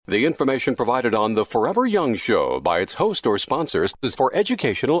The information provided on the Forever Young Show by its host or sponsors is for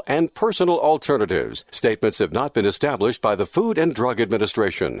educational and personal alternatives. Statements have not been established by the Food and Drug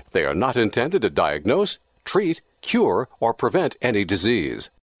Administration. They are not intended to diagnose, treat, cure, or prevent any disease.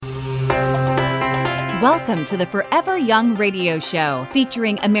 Welcome to the Forever Young Radio Show,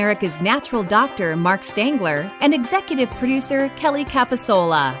 featuring America's natural doctor, Mark Stangler, and executive producer, Kelly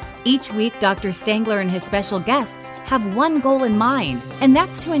Capasola. Each week, Dr. Stangler and his special guests have one goal in mind, and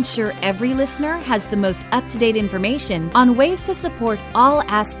that's to ensure every listener has the most up-to-date information on ways to support all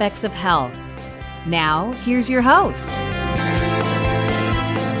aspects of health. Now, here's your host.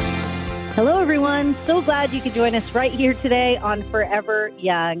 Hello, everyone. So glad you could join us right here today on Forever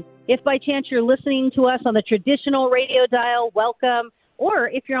Young. If by chance you're listening to us on the traditional radio dial, welcome. Or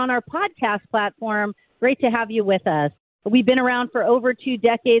if you're on our podcast platform, great to have you with us. We've been around for over 2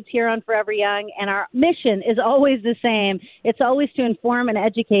 decades here on Forever Young, and our mission is always the same. It's always to inform and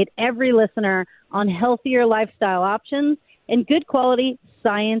educate every listener on healthier lifestyle options and good quality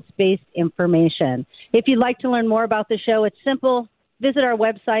science-based information. If you'd like to learn more about the show, it's simple. Visit our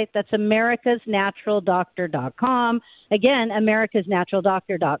website. That's americasnaturaldoctor.com. Again,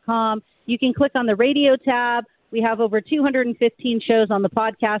 americasnaturaldoctor.com. You can click on the radio tab. We have over 215 shows on the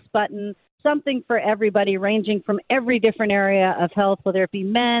podcast button, something for everybody, ranging from every different area of health, whether it be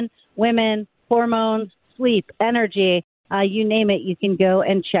men, women, hormones, sleep, energy, you name it, you can go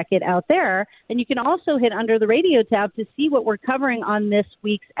and check it out there. And you can also hit under the radio tab to see what we're covering on this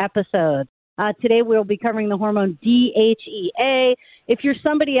week's episode. Today, we'll be covering the hormone DHEA. If you're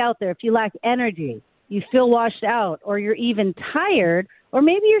somebody out there, if you lack energy, you feel washed out, or you're even tired, or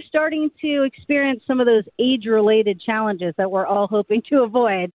maybe you're starting to experience some of those age-related challenges that we're all hoping to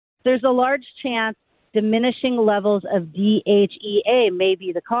avoid, there's a large chance diminishing levels of DHEA may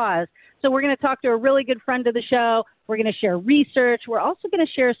be the cause. So we're going to talk to a really good friend of the show. We're going to share research. We're also going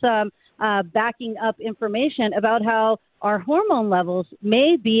to share some backing up information about how our hormone levels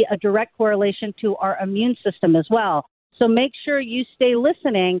may be a direct correlation to our immune system as well. So make sure you stay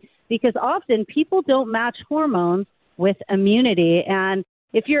listening, because often people don't match hormones with immunity. And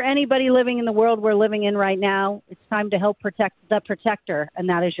if you're anybody living in the world we're living in right now, it's time to help protect the protector, and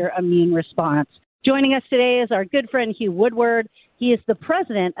that is your immune response. Joining us today is our good friend Hugh Woodward. He is the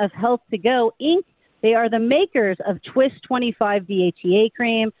president of Health to Go, Inc. They are the makers of Twist 25 DHEA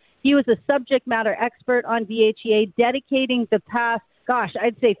cream. He was a subject matter expert on DHEA, dedicating the past,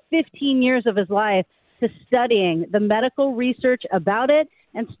 I'd say 15 years of his life to studying the medical research about it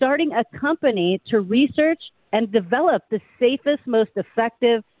and starting a company to research and develop the safest, most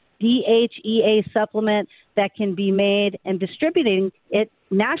effective DHEA supplement that can be made, and distributing it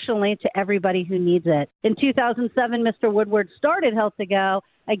nationally to everybody who needs it. In 2007, Mr. Woodward started Health to Go,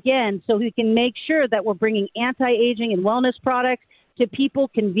 again, so he can make sure that we're bringing anti-aging and wellness products to people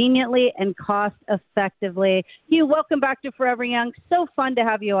conveniently and cost-effectively. Hugh, welcome back to Forever Young. So fun to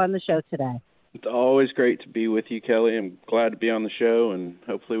have you on the show today. It's always great to be with you, Kelly. I'm glad to be on the show, and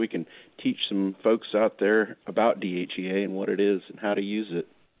hopefully we can teach some folks out there about DHEA and what it is and how to use it.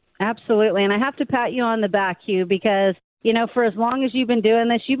 Absolutely, and I have to pat you on the back, Hugh, because, you know, for as long as you've been doing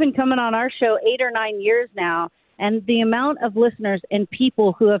this, you've been coming on our show 8 or 9 years now, and the amount of listeners and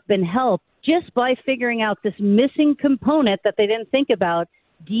people who have been helped just by figuring out this missing component that they didn't think about,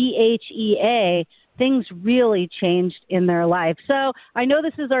 DHEA, things really changed in their life. So I know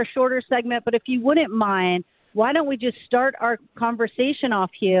this is our shorter segment, but if you wouldn't mind, why don't we just start our conversation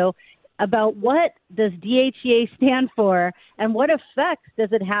off, Hugh, about what does DHEA stand for and what effects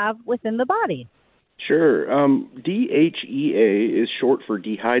does it have within the body? Sure. DHEA is short for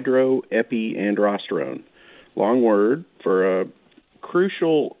dehydroepiandrosterone, long word for a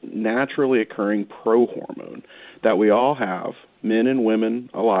crucial naturally occurring prohormone that we all have, men and women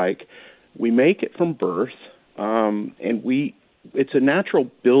alike. We make it from birth, and it's a natural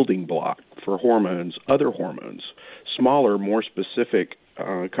building block for hormones, other hormones, smaller, more specific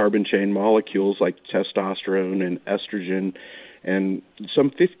carbon chain molecules like testosterone and estrogen, and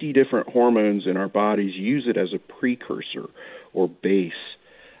some 50 different hormones in our bodies use it as a precursor or base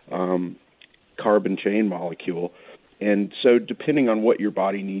carbon chain molecule. And so depending on what your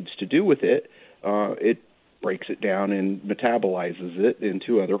body needs to do with it, it breaks it down and metabolizes it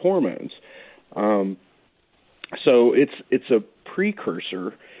into other hormones. So it's a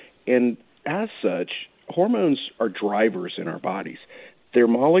precursor, and as such, hormones are drivers in our bodies. They're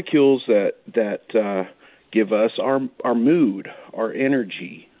molecules that give us our mood, our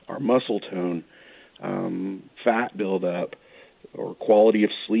energy, our muscle tone, fat buildup, or quality of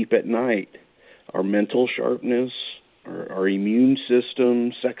sleep at night, our mental sharpness, our immune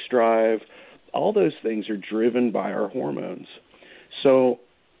system, sex drive. All those things are driven by our hormones. So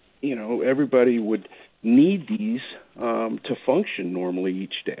everybody would need these to function normally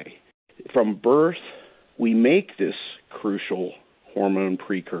each day. From birth, we make this crucial hormone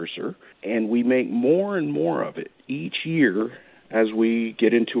precursor, and we make more and more of it each year as we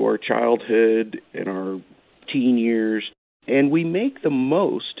get into our childhood and our teen years. And we make the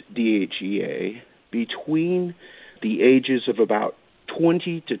most DHEA between the ages of about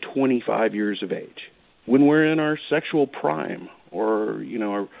 20 to 25 years of age, when we're in our sexual prime, or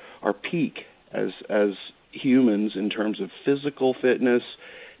our peak as humans in terms of physical fitness,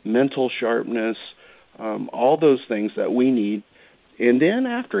 mental sharpness, all those things that we need. And then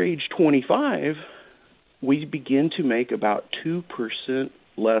after age 25, we begin to make about 2%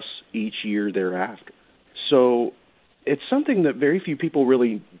 less each year thereafter. So it's something that very few people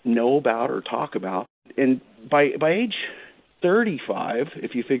really know about or talk about. And by age 35,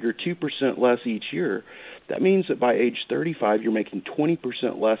 if you figure 2% less each year, that means that by age 35, you're making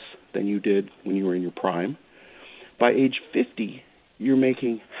 20% less than you did when you were in your prime. By age 50, you're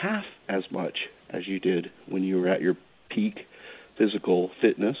making half as much as you did when you were at your peak physical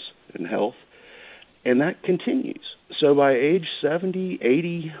fitness and health. And that continues. So by age 70,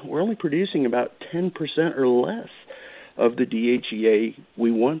 80, we're only producing about 10% or less of the DHEA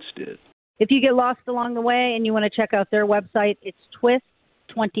we once did. If you get lost along the way and you want to check out their website, it's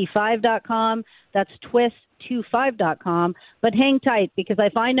twist25.com. That's twist25.com. But hang tight, because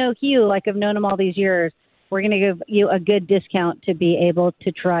if I know Hugh, like I've known him all these years, we're going to give you a good discount to be able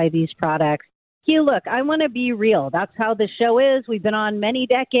to try these products. Hugh, look, I want to be real. That's how the show is. We've been on many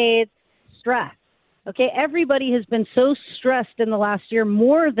decades. Stress. Okay, everybody has been so stressed in the last year,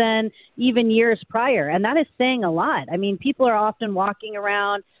 more than even years prior, and that is saying a lot. I mean, people are often walking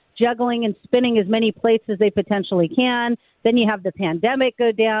around juggling and spinning as many plates as they potentially can. Then you have the pandemic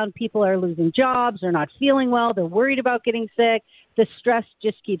go down. People are losing jobs. They're not feeling well. They're worried about getting sick. The stress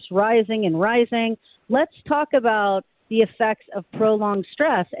just keeps rising and rising. Let's talk about the effects of prolonged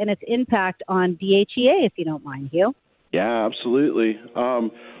stress and its impact on DHEA, if you don't mind, Hugh. Yeah, absolutely.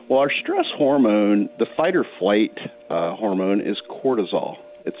 Well, our stress hormone, the fight or flight hormone, is cortisol.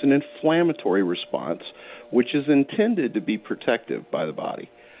 It's an inflammatory response, which is intended to be protective by the body.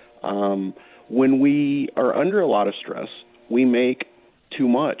 When we are under a lot of stress, we make too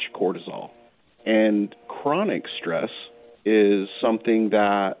much cortisol. And chronic stress is something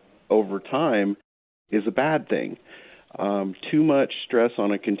that over time is a bad thing. Too much stress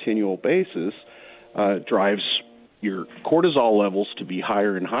on a continual basis drives your cortisol levels to be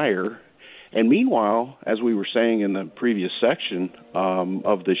higher and higher. And meanwhile, as we were saying in the previous section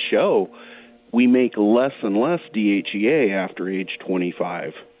of the show, we make less and less DHEA after age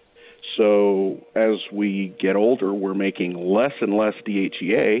 25. So as we get older, we're making less and less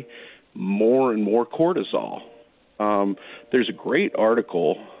DHEA, more and more cortisol. There's a great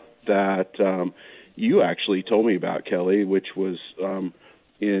article that you actually told me about, Kelly, which was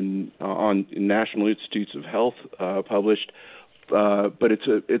in National Institutes of Health published, but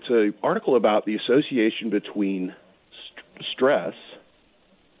it's a article about the association between stress,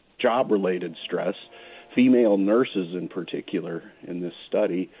 job-related stress, female nurses in particular in this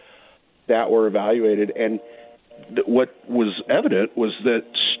study that were evaluated, and what was evident was that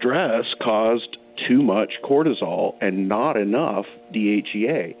stress caused too much cortisol and not enough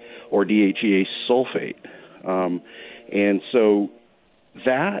DHEA or DHEA sulfate, and so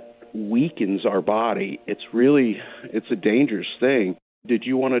that weakens our body. It's a dangerous thing. Did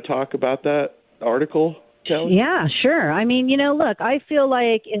you want to talk about that article, Kelly? Yeah, sure. I mean, look, I feel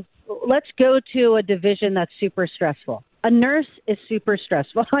like let's go to a division that's super stressful. A nurse is super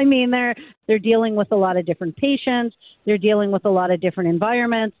stressful. I mean, they're dealing with a lot of different patients. They're dealing with a lot of different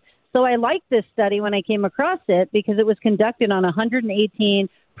environments. So I liked this study when I came across it because it was conducted on 118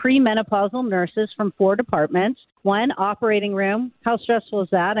 premenopausal nurses from 4 departments, 1 operating room. How stressful is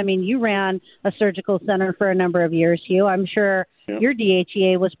that? I mean, you ran a surgical center for a number of years, Hugh. I'm sure your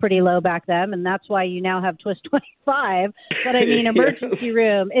DHEA was pretty low back then, and that's why you now have Twist 25. But I mean, emergency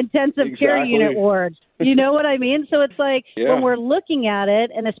room, intensive care unit wards. You know what I mean? So it's like when we're looking at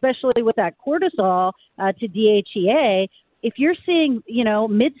it, and especially with that cortisol to DHEA, if you're seeing,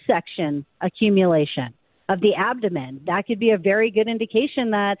 midsection accumulation of the abdomen, that could be a very good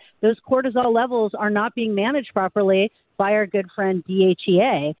indication that those cortisol levels are not being managed properly by our good friend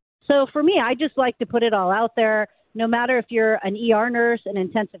DHEA. So for me, I just like to put it all out there. No matter if you're an ER nurse, an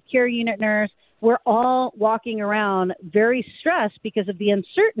intensive care unit nurse, we're all walking around very stressed because of the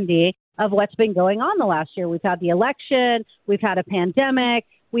uncertainty of what's been going on the last year. We've had the election, we've had a pandemic,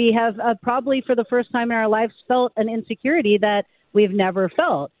 we have probably for the first time in our lives felt an insecurity that we've never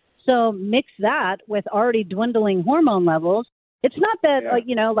felt. So mix that with already dwindling hormone levels. It's not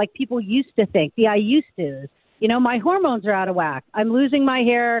that, like people used to think, I used to. My hormones are out of whack. I'm losing my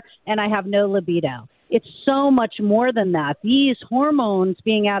hair and I have no libido. It's so much more than that. These hormones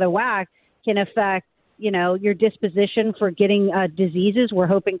being out of whack can affect, your disposition for getting diseases we're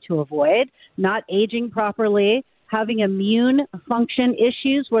hoping to avoid, not aging properly, having immune function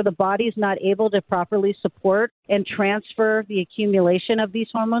issues where the body's not able to properly support and transfer the accumulation of these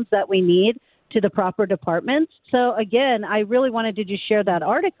hormones that we need to the proper departments. So again, I really wanted to just share that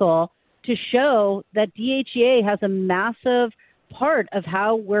article to show that DHEA has a massive part of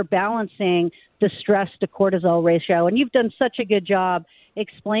how we're balancing the stress to cortisol ratio. And you've done such a good job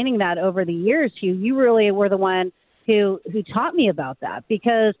explaining that over the years, Hugh. You really were the one who taught me about that,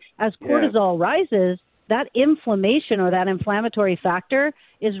 because as cortisol rises, that inflammation or that inflammatory factor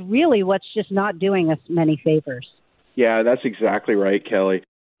is really what's just not doing us many favors. Yeah, that's exactly right, Kelly.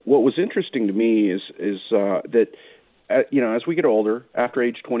 What was interesting to me is that, as we get older, after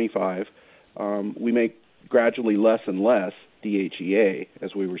age 25, we make gradually less and less DHEA,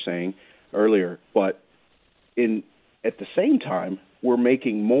 as we were saying earlier. But at the same time, we're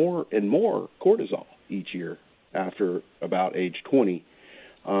making more and more cortisol each year after about age 20.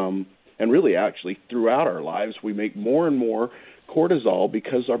 And really, actually, throughout our lives, we make more and more cortisol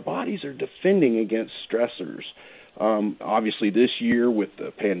because our bodies are defending against stressors. Obviously, this year with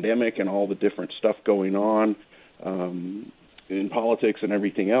the pandemic and all the different stuff going on in politics and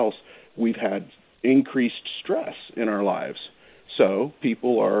everything else, we've had increased stress in our lives. So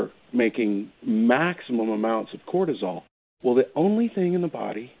people are making maximum amounts of cortisol. Well, the only thing in the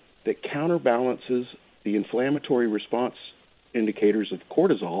body that counterbalances the inflammatory response indicators of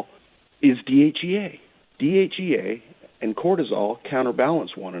cortisol is DHEA. DHEA and cortisol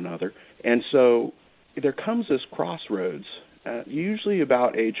counterbalance one another, and so there comes this crossroads, usually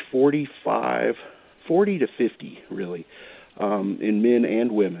about age 40 to 50, really, in men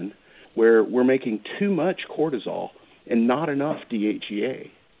and women, where we're making too much cortisol and not enough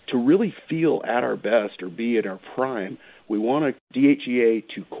DHEA. To really feel at our best or be at our prime, we want a DHEA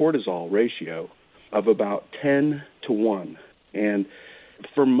to cortisol ratio of about 10 to 1. And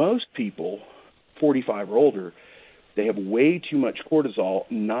for most people, 45 or older, they have way too much cortisol,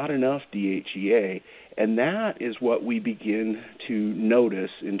 not enough DHEA, and that is what we begin to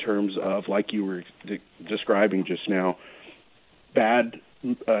notice in terms of, like you were describing just now, bad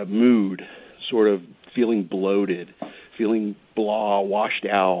mood, sort of feeling bloated, feeling blah, washed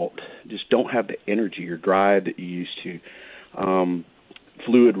out, just don't have the energy or drive that you used to.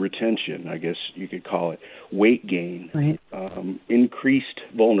 Fluid retention, I guess you could call it, weight gain, right. Increased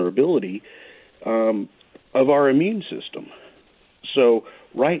vulnerability of our immune system. So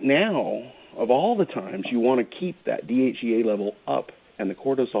right now, of all the times you want to keep that DHEA level up and the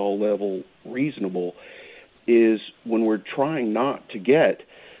cortisol level reasonable is when we're trying not to get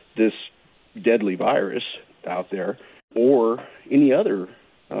this deadly virus out there or any other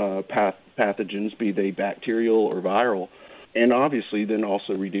pathogens, be they bacterial or viral, and obviously then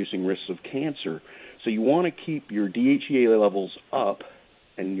also reducing risks of cancer. So you want to keep your DHEA levels up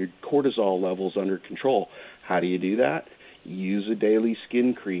and your cortisol levels under control. How do you do that? Use a daily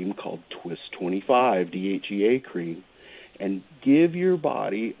skin cream called Twist 25 DHEA cream and give your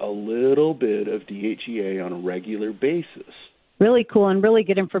body a little bit of DHEA on a regular basis. Really cool and really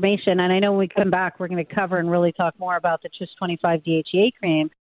good information. And I know when we come back, we're going to cover and really talk more about the Twist 25 DHEA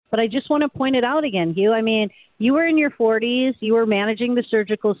cream. But I just want to point it out again, Hugh. I mean, you were in your 40s. You were managing the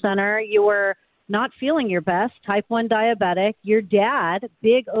surgical center. You were not feeling your best, type 1 diabetic. Your dad,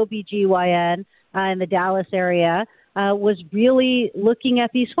 big OBGYN in the Dallas area, was really looking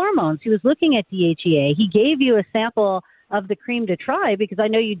at these hormones. He was looking at DHEA. He gave you a sample of the cream to try because I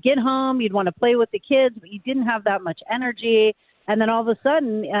know you'd get home, you'd want to play with the kids, but you didn't have that much energy. And then all of a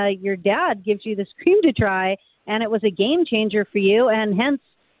sudden, your dad gives you this cream to try, and it was a game changer for you, and hence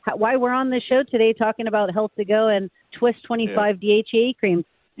why we're on this show today talking about Health to Go and Twist 25 DHEA cream.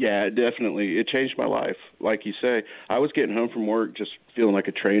 Yeah, definitely. It changed my life. Like you say, I was getting home from work just feeling like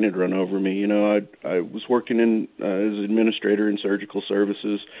a train had run over me. You know, I was working in as an administrator in surgical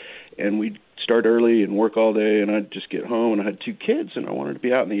services, and we'd start early and work all day, and I'd just get home, and I had 2 kids, and I wanted to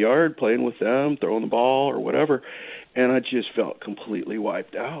be out in the yard playing with them, throwing the ball or whatever, and I just felt completely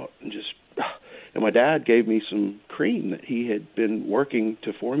wiped out and my dad gave me some cream that he had been working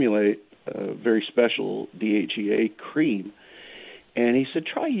to formulate a very special DHEA cream. And he said,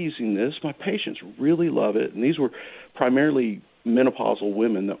 try using this. My patients really love it. And these were primarily menopausal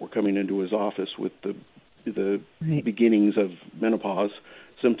women that were coming into his office with the beginnings of menopause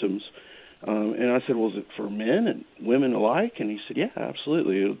symptoms. And I said, well, is it for men and women alike? And he said, yeah,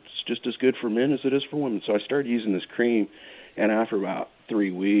 absolutely. It's just as good for men as it is for women. So I started using this cream, And after about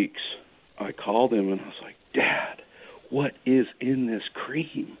 3 weeks, I called him and I was like, Dad, what is in this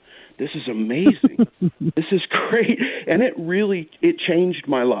cream? This is amazing. This is great. And it changed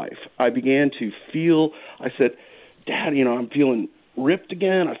my life. I began to feel, I said, Dad, I'm feeling ripped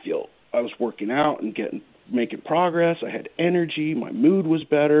again. I was working out and making progress. I had energy. My mood was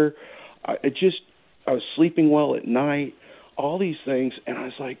better. I was sleeping well at night, all these things. And I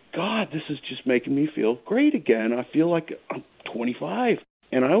was like, God, this is just making me feel great again. I feel like I'm 25.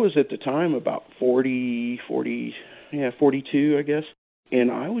 And I was at the time about 42, I guess. And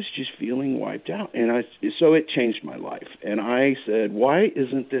I was just feeling wiped out. And so it changed my life. And I said, why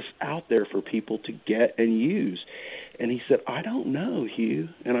isn't this out there for people to get and use? And he said, I don't know, Hugh.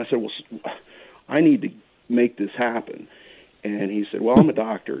 And I said, well, I need to make this happen. And he said, well, I'm a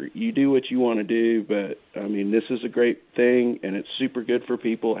doctor. You do what you want to do, but, this is a great thing, and it's super good for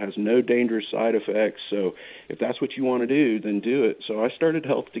people. It has no dangerous side effects. So if that's what you want to do, then do it. So I started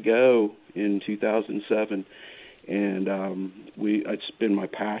Health to Go in 2007, and it's been my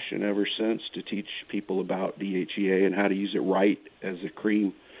passion ever since to teach people about DHEA and how to use it right as a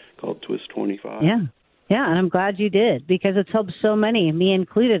cream called Twist 25. Yeah, and I'm glad you did, because it's helped so many, me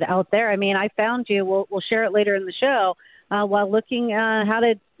included, out there. I found you. We'll share it later in the show. While looking how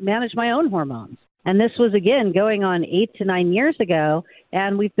to manage my own hormones. And this was, again, going on 8 to 9 years ago,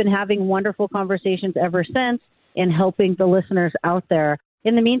 and we've been having wonderful conversations ever since in helping the listeners out there.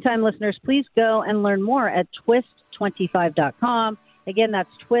 In the meantime, listeners, please go and learn more at twist25.com. Again, that's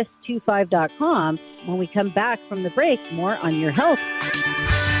twist25.com. When we come back from the break, more on your health.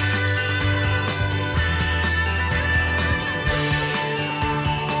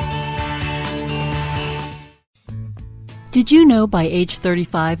 Did you know by age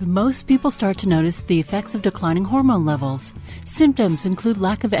 35, most people start to notice the effects of declining hormone levels? Symptoms include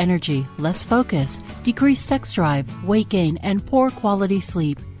lack of energy, less focus, decreased sex drive, weight gain, and poor quality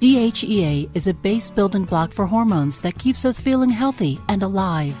sleep. DHEA is a base building block for hormones that keeps us feeling healthy and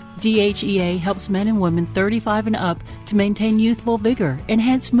alive. DHEA helps men and women 35 and up to maintain youthful vigor,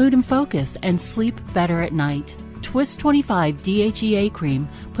 enhance mood and focus, and sleep better at night. Twist 25 DHEA cream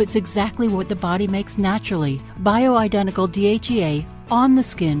puts exactly what the body makes naturally, bioidentical DHEA, on the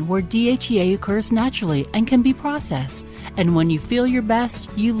skin where DHEA occurs naturally and can be processed. And when you feel your best,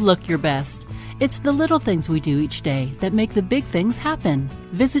 you look your best. It's the little things we do each day that make the big things happen.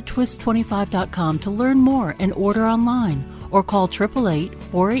 Visit twist25.com to learn more and order online, or call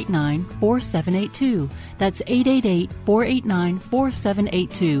 888-489-4782. That's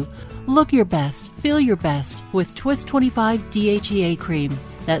 888-489-4782. Look your best, feel your best with Twist 25 DHEA cream.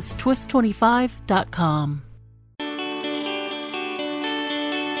 That's twist25.com.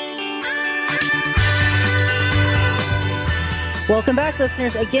 Welcome back,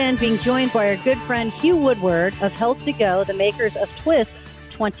 listeners. Again, being joined by our good friend Hugh Woodward of Health to Go, the makers of Twist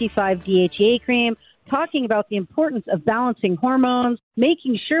 25 DHEA cream, talking about the importance of balancing hormones,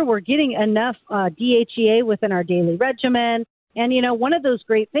 making sure we're getting enough DHEA within our daily regimen. And, one of those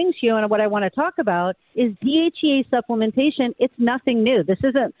great things, Hugh, and what I want to talk about is DHEA supplementation. It's nothing new. This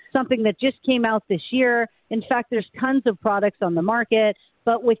isn't something that just came out this year. In fact, there's tons of products on the market.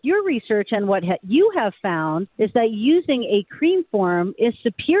 But with your research and what you have found is that using a cream form is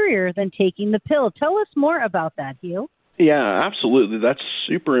superior than taking the pill. Tell us more about that, Hugh. Yeah, absolutely. That's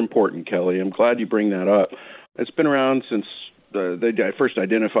super important, Kelly. I'm glad you bring that up. It's been around since they first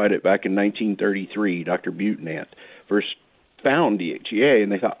identified it back in 1933. Dr. Butenandt first found DHEA,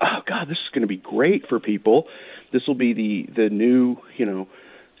 and they thought, oh, God, this is going to be great for people. This will be the new,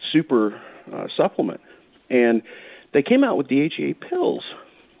 super supplement. And they came out with DHEA pills.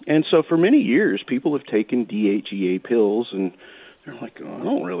 And so for many years, people have taken DHEA pills, and they're like, oh, I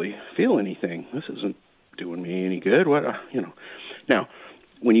don't really feel anything. This isn't doing me any good. Now,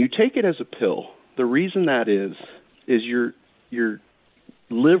 when you take it as a pill, the reason that is your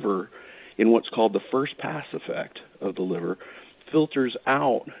liver, in what's called the first pass effect of the liver, filters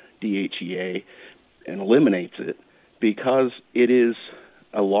out DHEA and eliminates it because it is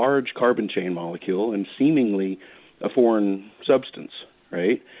a large carbon chain molecule and seemingly a foreign substance,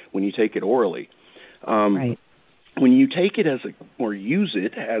 right, when you take it orally. Right. When you take it or use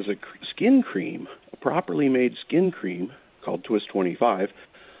it as a skin cream, a properly made skin cream called Twist 25,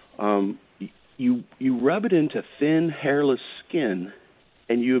 you rub it into thin, hairless skin,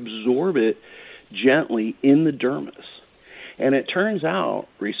 and you absorb it gently in the dermis. And it turns out,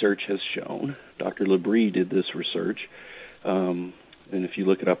 research has shown, Dr. Labrie did this research, and if you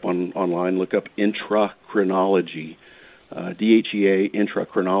look it up online, look up intracrinology, DHEA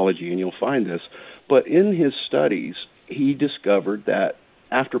intracrinology, and you'll find this. But in his studies, he discovered that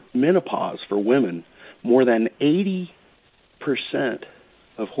after menopause for women, more than 80%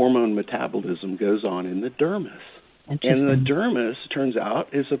 of hormone metabolism goes on in the dermis. And the dermis, turns out,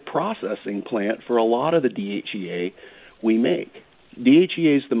 is a processing plant for a lot of the DHEA we make.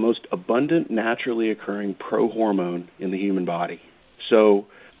 DHEA is the most abundant, naturally occurring prohormone in the human body. So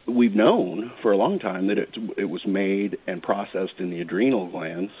we've known for a long time that it was made and processed in the adrenal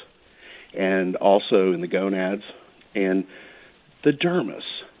glands and also in the gonads and the dermis.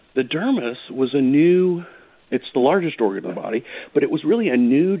 The dermis was it's the largest organ of the body, but it was really a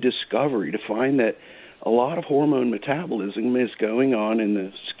new discovery to find that a lot of hormone metabolism is going on in the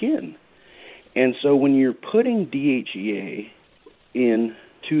skin. And so when you're putting DHEA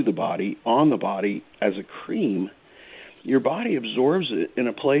into the body, on the body as a cream, your body absorbs it in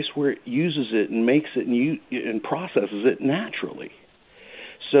a place where it uses it and makes it and processes it naturally.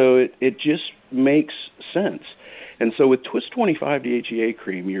 So it just makes sense. And so with Twist 25 DHEA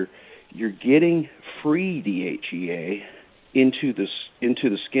cream, you're getting free DHEA into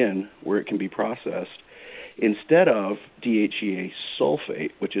the skin where it can be processed, instead of DHEA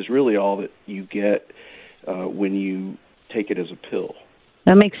sulfate, which is really all that you get when you take it as a pill.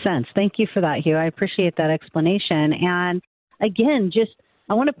 That makes sense. Thank you for that, Hugh. I appreciate that explanation. And again,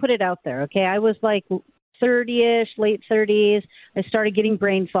 I want to put it out there, okay? I was like 30-ish, late 30s. I started getting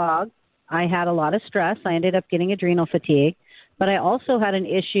brain fog. I had a lot of stress. I ended up getting adrenal fatigue. But I also had an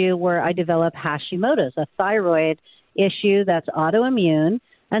issue where I developed Hashimoto's, a thyroid issue that's autoimmune.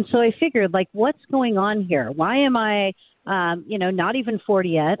 And so I figured, what's going on here? Why am I, not even 40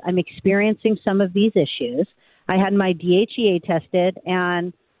 yet? I'm experiencing some of these issues. I had my DHEA tested,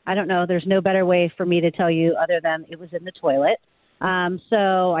 and I don't know, there's no better way for me to tell you other than it was in the toilet.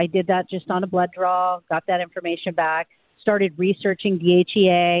 So I did that just on a blood draw, got that information back, started researching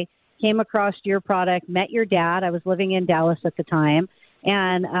DHEA, came across your product, met your dad. I was living in Dallas at the time.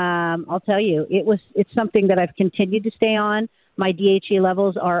 And I'll tell you, it's something that I've continued to stay on. My DHEA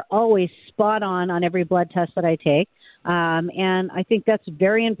levels are always spot on every blood test that I take. And I think that's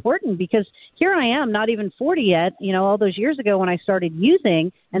very important because here I am, not even 40 yet, all those years ago when I started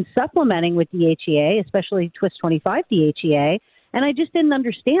using and supplementing with DHEA, especially Twist 25 DHEA, and I just didn't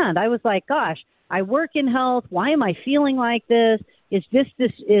understand. I was like, gosh, I work in health. Why am I feeling like this? Is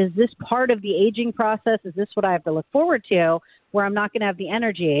this part of the aging process? Is this what I have to look forward to where I'm not going to have the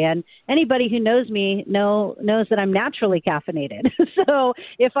energy? And anybody who knows me knows that I'm naturally caffeinated. So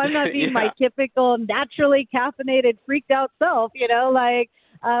if I'm not being my typical naturally caffeinated, freaked out self,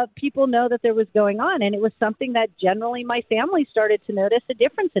 people know that there was going on. And it was something that generally my family started to notice a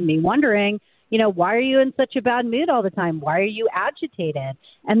difference in me, wondering, why are you in such a bad mood all the time? Why are you agitated?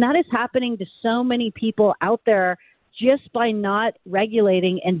 And that is happening to so many people out there just by not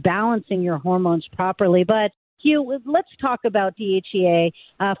regulating and balancing your hormones properly. But Hugh, let's talk about DHEA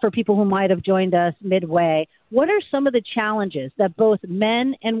for people who might have joined us midway. What are some of the challenges that both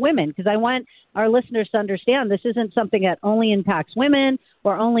men and women, because I want our listeners to understand this isn't something that only impacts women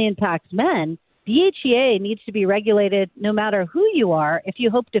or only impacts men. DHEA needs to be regulated no matter who you are if you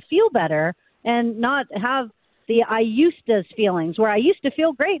hope to feel better and not have the I used to feelings where I used to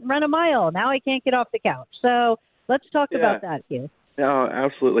feel great and run a mile. Now I can't get off the couch. So let's talk about that, Hugh. No,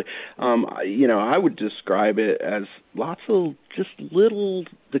 absolutely. I would describe it as lots of just little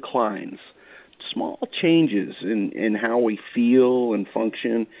declines, small changes in how we feel and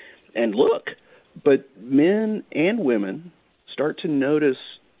function and look. But men and women start to notice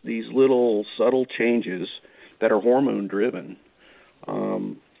these little subtle changes that are hormone-driven,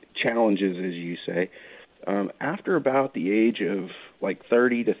 challenges, as you say, after about the age of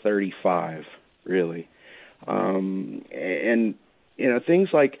 30 to 35, really. And things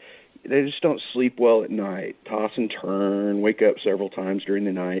like they just don't sleep well at night, toss and turn, wake up several times during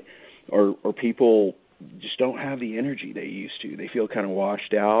the night, or people just don't have the energy they used to. They feel kind of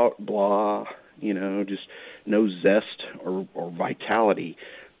washed out, blah, just no zest or vitality.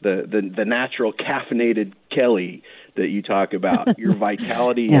 The natural caffeinated Kelly that you talk about, your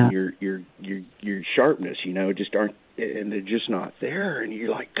vitality and your sharpness, just aren't, and they're just not there. And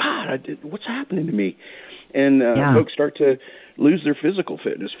you're like, God, what's happening to me? And folks start to lose their physical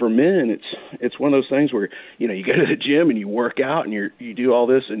fitness. For men, it's one of those things where you go to the gym and you work out and you do all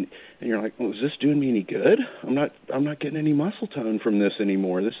this and you're like, well, is this doing me any good? I'm not getting any muscle tone from this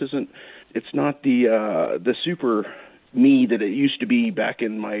anymore. It's not the super me that it used to be back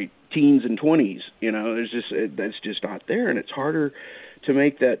in my teens and 20s. That's just not there, and it's harder to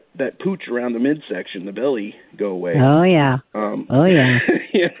make that pooch around the midsection, the belly, go away. Oh yeah.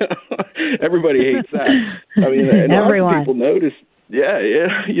 Everybody hates that. I mean, and everyone. A lot of people notice.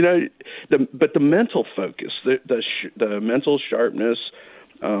 But the mental focus, the mental sharpness,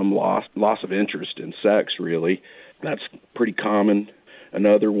 loss of interest in sex, really, That's pretty common.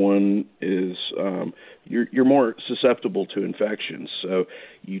 Another one is you're more susceptible to infections, so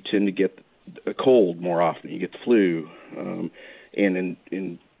you tend to get a cold more often. You get the flu, and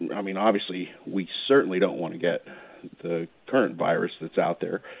obviously, we certainly don't want to get the current virus that's out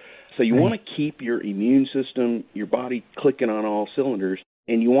there. So you want to keep your immune system, your body clicking on all cylinders,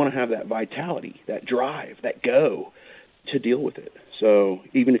 and you want to have that vitality, that drive, that go to deal with it. So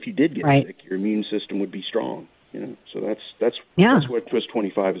even if you did get sick, your immune system would be strong. So that's what Twist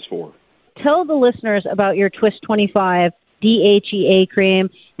 25 is for. Tell the listeners about your Twist 25 DHEA cream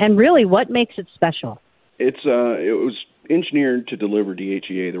and really what makes it special. It was engineered to deliver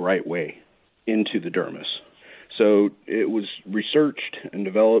DHEA the right way into the dermis. So it was researched and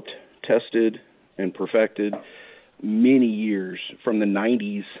developed, tested, and perfected many years from the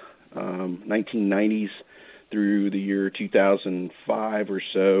 1990s through the year 2005 or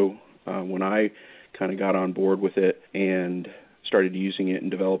so, when I kind of got on board with it and started using it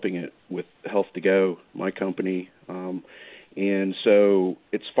and developing it with Health to Go, my company. And so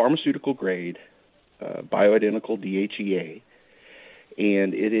it's pharmaceutical grade, bioidentical DHEA,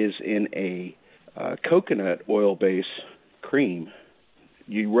 and it is in a coconut oil-based cream.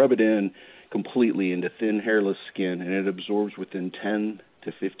 You rub it in completely into thin, hairless skin, and it absorbs within 10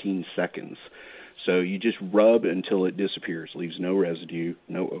 to 15 seconds. So you just rub until it disappears, leaves no residue,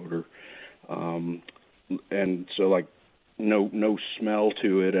 no odor, and so like no smell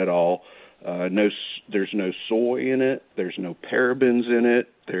to it at all. There's no soy in it. There's no parabens in it.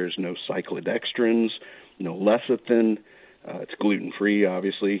 There's no cyclodextrins, no lecithin. It's gluten-free,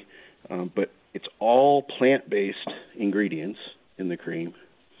 obviously, but it's all plant-based ingredients in the cream,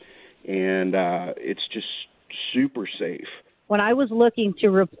 and it's just super safe. When I was looking to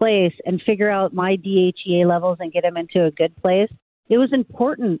replace and figure out my DHEA levels and get them into a good place, it was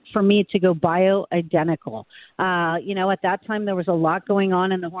important for me to go bioidentical. At that time, there was a lot going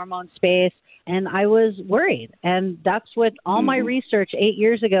on in the hormone space, and I was worried. And that's what all my research 8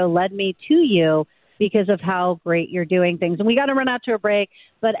 years ago led me to you, because of how great you're doing things. And we got to run out to a break,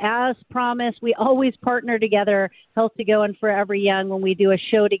 but as promised, we always partner together, Health to Go and Forever Young, when we do a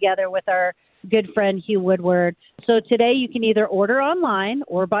show together with our good friend Hugh Woodward. So today you can either order online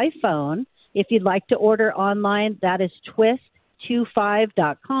or by phone. If you'd like to order online, that is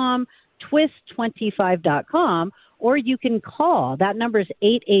twist25.com, twist25.com, or you can call. That number is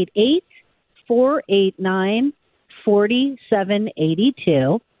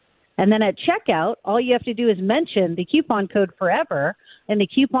 888-489-4782. And then at checkout, all you have to do is mention the coupon code FOREVER in the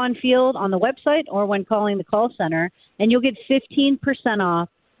coupon field on the website or when calling the call center, and you'll get 15% off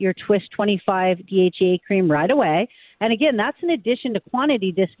your Twist 25 DHEA cream right away. And again, that's in addition to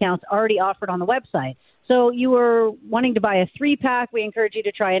quantity discounts already offered on the website. So you were wanting to buy a 3-pack. We encourage you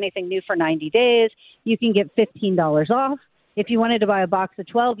to try anything new for 90 days. You can get $15 off. If you wanted to buy a box of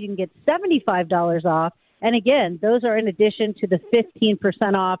 12, you can get $75 off. And again, those are in addition to the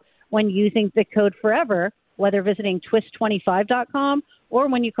 15% off when using the code FOREVER, whether visiting twist25.com or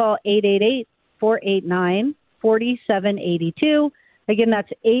when you call 888-489-4782. Again, that's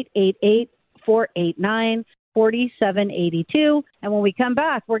 888-489-4782. And when we come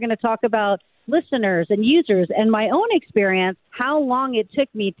back, we're going to talk about listeners and users and my own experience, how long it took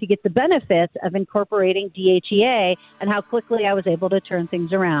me to get the benefits of incorporating DHEA and how quickly I was able to turn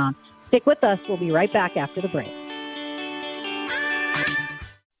things around. Stick with us. We'll be right back after the break.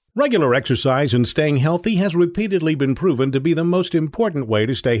 Regular exercise and staying healthy has repeatedly been proven to be the most important way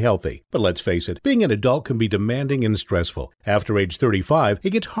to stay healthy. But let's face it, being an adult can be demanding and stressful. After age 35, it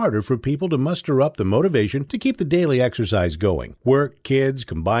gets harder for people to muster up the motivation to keep the daily exercise going. Work, kids,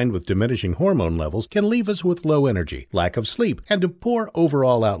 combined with diminishing hormone levels, can leave us with low energy, lack of sleep, and a poor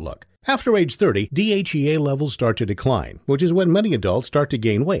overall outlook. After age 30, DHEA levels start to decline, which is when many adults start to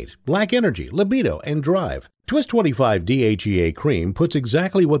gain weight, lack energy, libido, and drive. Twist 25 DHEA cream puts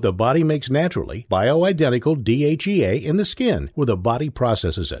exactly what the body makes naturally, bioidentical DHEA, in the skin, where the body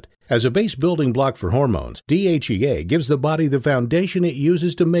processes it. As a base building block for hormones, DHEA gives the body the foundation it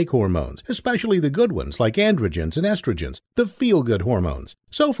uses to make hormones, especially the good ones like androgens and estrogens, the feel-good hormones.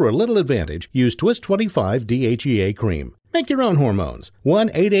 So for a little advantage, use Twist 25 DHEA cream. Make your own hormones.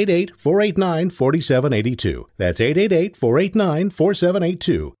 1-888-489-4782. That's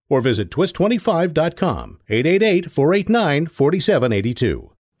 888-489-4782. Or visit twist25.com. 888-489-4782.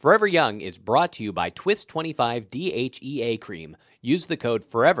 Forever Young is brought to you by Twist 25 DHEA Cream. Use the code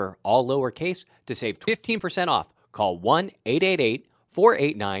FOREVER, all lowercase, to save 15% off. Call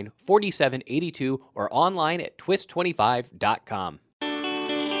 1-888-489-4782 or online at twist25.com.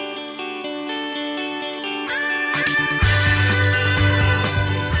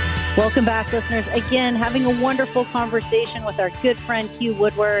 Welcome back, listeners. Again, having a wonderful conversation with our good friend Hugh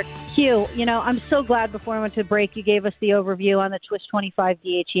Woodward. Hugh, I'm so glad before I went to break you gave us the overview on the Twist 25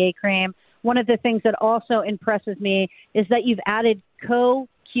 DHEA cream. One of the things that also impresses me is that you've added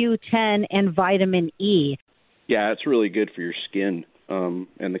CoQ10 and vitamin E. Yeah, it's really good for your skin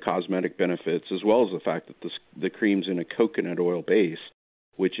and the cosmetic benefits, as well as the fact that the cream's in a coconut oil base,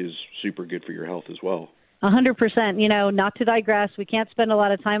 which is super good for your health as well. 100%. Not to digress, we can't spend a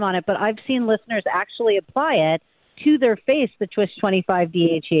lot of time on it, but I've seen listeners actually apply it to their face, the Twist 25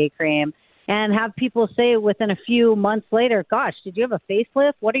 DHEA cream, and have people say within a few months later, gosh, did you have a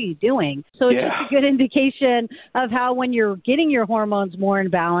facelift? What are you doing? So it's just a good indication of how when you're getting your hormones more in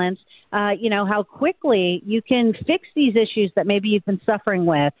balance, how quickly you can fix these issues that maybe you've been suffering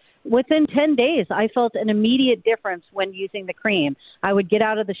with. Within 10 days, I felt an immediate difference when using the cream. I would get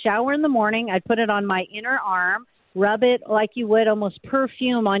out of the shower in the morning. I'd put it on my inner arm, rub it like you would almost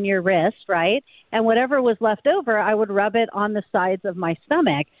perfume on your wrist, right? And whatever was left over, I would rub it on the sides of my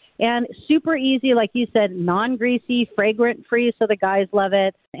stomach. And super easy, like you said, non-greasy, fragrant-free, so the guys love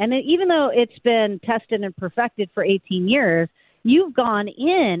it. And even though it's been tested and perfected for 18 years, you've gone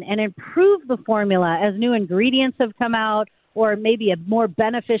in and improved the formula as new ingredients have come out, or maybe a more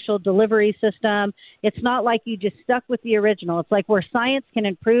beneficial delivery system. It's not like you just stuck with the original. It's like where science can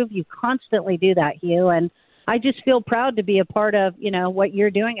improve, you constantly do that, Hugh. And I just feel proud to be a part of, what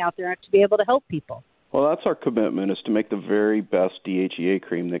you're doing out there to be able to help people. Well, that's our commitment, is to make the very best DHEA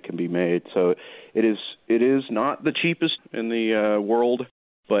cream that can be made. So it is not the cheapest in the world,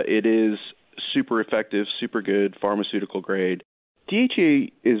 but it is super effective, super good, pharmaceutical grade.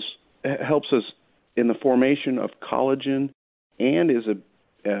 DHEA helps us in the formation of collagen and is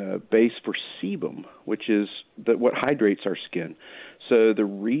a base for sebum, which is what hydrates our skin. So the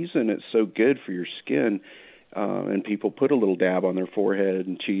reason it's so good for your skin, and people put a little dab on their forehead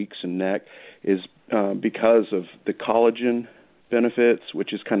and cheeks and neck, is because of the collagen benefits,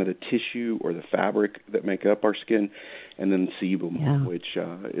 which is kind of the tissue or the fabric that make up our skin, and then sebum, which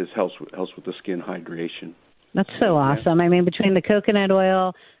helps with the skin hydration. That's so awesome. I mean, between the coconut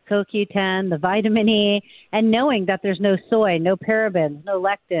oil, CoQ10, the vitamin E, and knowing that there's no soy, no parabens, no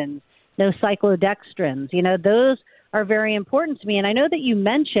lectins, no cyclodextrins, those are very important to me. And I know that you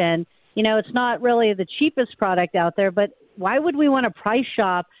mentioned, it's not really the cheapest product out there, but why would we want to price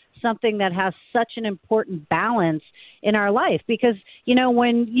shop something that has such an important balance in our life? Because,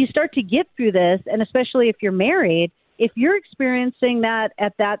 when you start to get through this, and especially if you're married, if you're experiencing that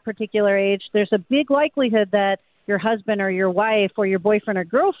at that particular age, there's a big likelihood that your husband or your wife or your boyfriend or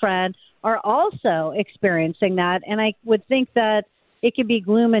girlfriend are also experiencing that. And I would think that it could be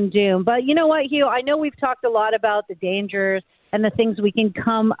gloom and doom. But you know what, Hugh? I know we've talked a lot about the dangers and the things we can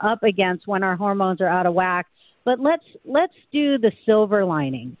come up against when our hormones are out of whack. But let's do the silver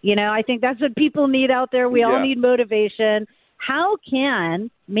lining. I think that's what people need out there. We all need motivation. How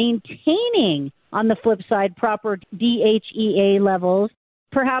can maintaining, on the flip side, proper DHEA levels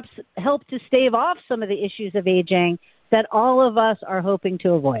perhaps help to stave off some of the issues of aging that all of us are hoping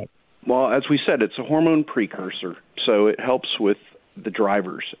to avoid? Well, as we said, it's a hormone precursor, so it helps with the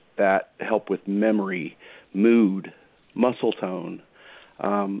drivers that help with memory, mood, muscle tone,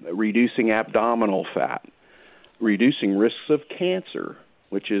 reducing abdominal fat, reducing risks of cancer,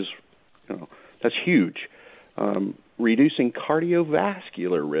 which is, that's huge, reducing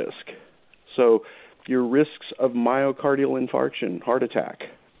cardiovascular risk. So your risks of myocardial infarction, heart attack,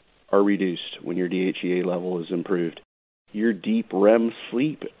 are reduced when your DHEA level is improved. Your deep REM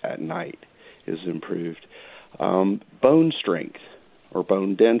sleep at night is improved. Bone strength or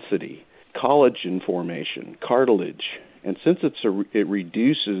bone density, collagen formation, cartilage. And since it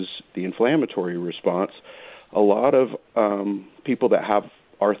reduces the inflammatory response, a lot of people that have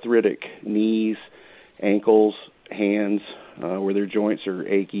arthritic knees, ankles, hands, where their joints are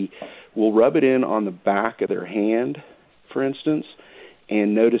achy, will rub it in on the back of their hand, for instance,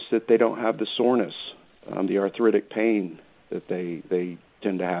 and notice that they don't have the soreness, the arthritic pain that they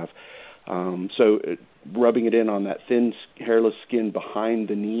tend to have. So rubbing it in on that thin, hairless skin behind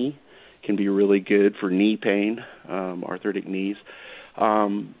the knee can be really good for knee pain, arthritic knees.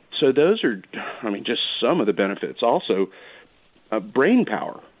 So those are, just some of the benefits. Also, brain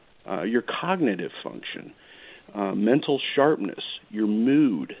power, your cognitive function, mental sharpness, your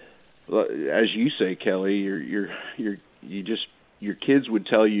mood. As you say, Kelly, your kids would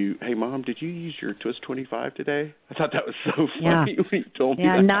tell you, "Hey, Mom, did you use your Twist 25 today?" I thought that was so funny when you told me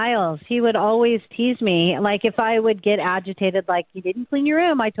that. Yeah, Niles, he would always tease me. Like if I would get agitated, like, "You didn't clean your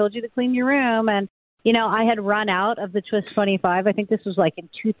room. I told you to clean your room." And, I had run out of the Twist 25. I think this was like in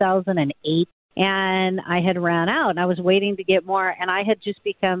 2008. and I had ran out, and I was waiting to get more, and I had just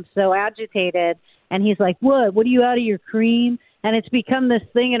become so agitated. And he's like, what are you out of your cream? And it's become this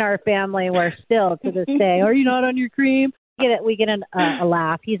thing in our family where still to this day, are you not on your cream? We get a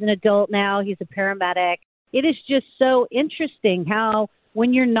laugh. He's an adult now. He's a paramedic. It is just so interesting how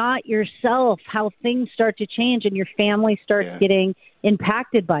when you're not yourself, how things start to change and your family starts getting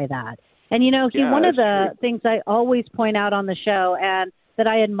impacted by that. And, one of the things I always point out on the show and that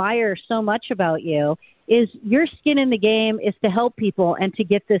I admire so much about you is your skin in the game is to help people and to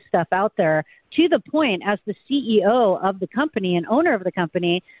get this stuff out there to the point as the CEO of the company and owner of the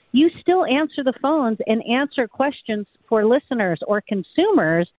company, you still answer the phones and answer questions for listeners or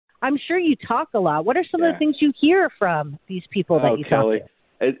consumers. I'm sure you talk a lot. What are some of the things you hear from these people that you Kelly,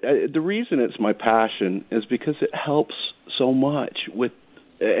 talk to? The reason it's my passion is because it helps so much with,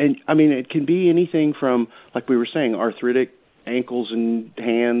 and I mean, it can be anything from, like we were saying, arthritic ankles and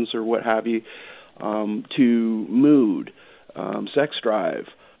hands or what have you, to mood, sex drive,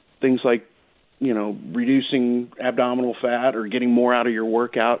 things like, reducing abdominal fat or getting more out of your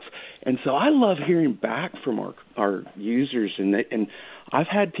workouts. And so I love hearing back from our users, and I've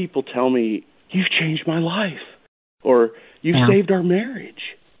had people tell me, you've changed my life, or you've saved our marriage,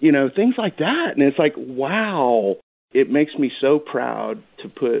 things like that. And it's like, wow, it makes me so proud to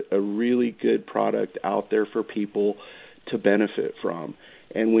put a really good product out there for people to benefit from.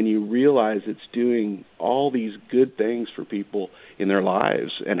 And when you realize it's doing all these good things for people in their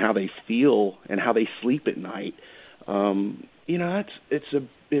lives and how they feel and how they sleep at night,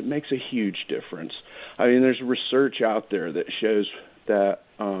 it makes a huge difference. I mean, there's research out there that shows that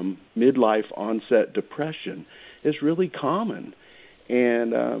midlife onset depression is really common,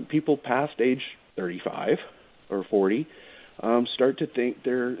 and people past age 35 or 40 start to think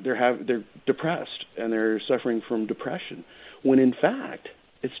they're depressed and they're suffering from depression, when in fact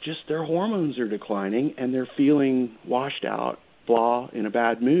it's just their hormones are declining and they're feeling washed out, blah, in a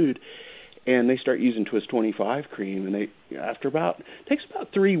bad mood, and they start using Twist 25 cream, and it takes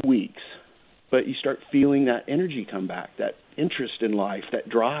about 3 weeks, but you start feeling that energy come back, that interest in life, that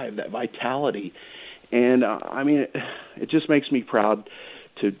drive, that vitality, and it just makes me proud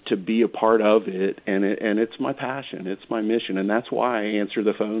to be a part of it, and it's my passion, it's my mission, and that's why I answer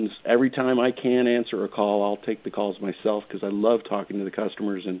the phones every time I can answer a call. I'll take the calls myself because I love talking to the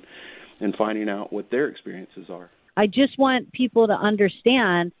customers and finding out what their experiences are. I just want people to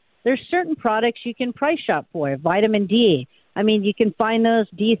understand there's certain products you can price shop for. Vitamin D, I mean, you can find those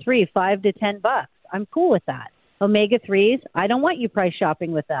D3 $5 to $10. I'm cool with that. Omega-3s, I don't want you price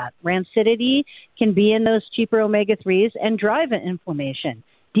shopping with that. Rancidity can be in those cheaper omega-3s and drive inflammation.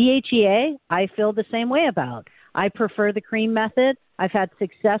 DHEA, I feel the same way about. I prefer the cream method. I've had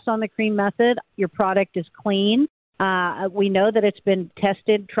success on the cream method. Your product is clean. We know that it's been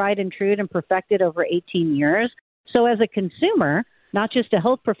tested, tried and true, and perfected over 18 years. So as a consumer, not just a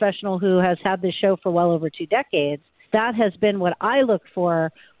health professional who has had this show for well over 2 decades, that has been what I look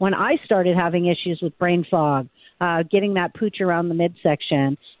for when I started having issues with brain fog, getting that pooch around the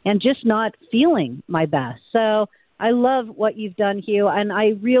midsection, and just not feeling my best. So I love what you've done, Hugh, and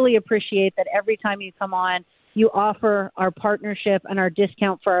I really appreciate that every time you come on, you offer our partnership and our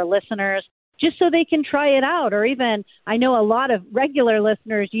discount for our listeners just so they can try it out. Or even, I know a lot of regular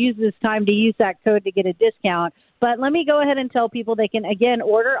listeners use this time to use that code to get a discount. But let me go ahead and tell people they can, again,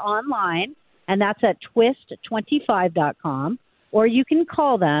 order online, and that's at twist25.com, or you can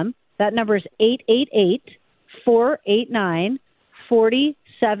call them. That number is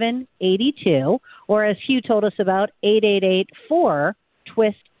 888-489-4782, or as Hugh told us about,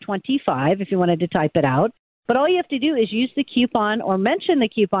 888-4-TWIST25 if you wanted to type it out. But all you have to do is use the coupon or mention the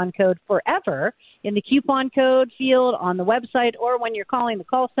coupon code FOREVER in the coupon code field on the website, or when you're calling the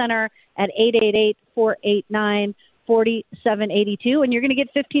call center at 888-489-4782, and you're going to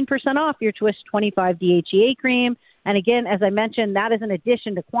get 15% off your Twist 25 DHEA cream. And again, as I mentioned, that is in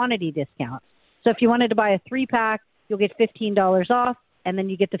addition to quantity discounts. So if you wanted to buy a 3-pack, you'll get $15 off, and then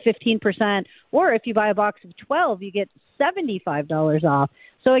you get the 15%. Or if you buy a box of 12, you get $75 off.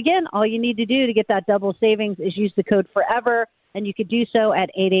 So again, all you need to do to get that double savings is use the code FOREVER, and you could do so at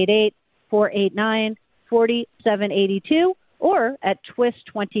 888-489-4782 or at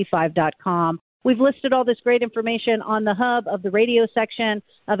twist25.com. We've listed all this great information on the hub of the radio section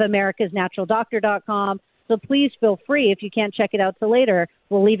of americasnaturaldoctor.com. So please feel free, if you can't check it out till later,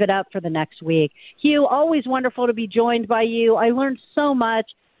 we'll leave it up for the next week. Hugh, always wonderful to be joined by you. I learned so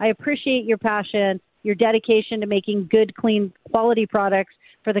much. I appreciate your passion, your dedication to making good, clean, quality products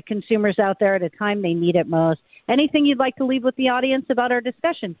for the consumers out there at a time they need it most. Anything you'd like to leave with the audience about our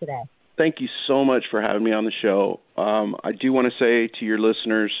discussion today? Thank you so much for having me on the show. I do want to say to your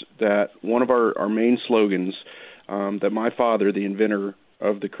listeners that one of our main slogans that my father, the inventor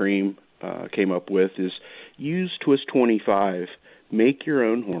of the cream, came up with is use Twist 25, make your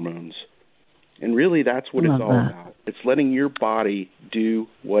own hormones. And really that's what it's all about. It's letting your body do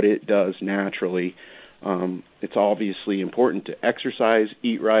what it does naturally. It's obviously important to exercise,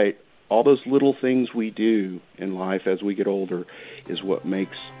 eat right. All those little things we do in life as we get older is what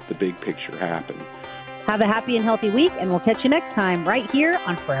makes the big picture happen. Have a happy and healthy week, and we'll catch you next time right here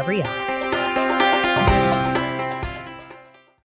on Forever Young.